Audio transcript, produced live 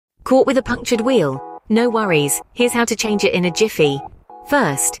Caught with a punctured wheel? No worries, here's how to change it in a jiffy.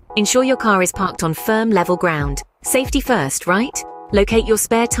 First, ensure your car is parked on firm level ground. Safety first, right? Locate your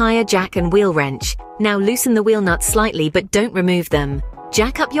spare tire, jack and wheel wrench. Now loosen the wheel nuts slightly but don't remove them.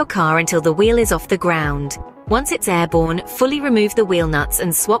 Jack up your car until the wheel is off the ground. Once it's airborne, fully remove the wheel nuts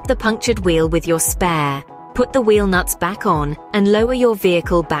and swap the punctured wheel with your spare. Put the wheel nuts back on and lower your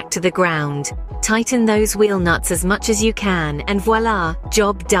vehicle back to the ground. Tighten those wheel nuts as much as you can and voila,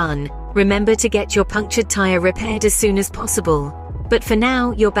 job done. Remember to get your punctured tire repaired as soon as possible. But for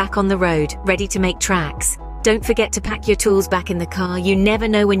now, you're back on the road, ready to make tracks. Don't forget to pack your tools back in the car. You never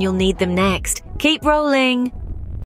know when you'll need them next. Keep rolling!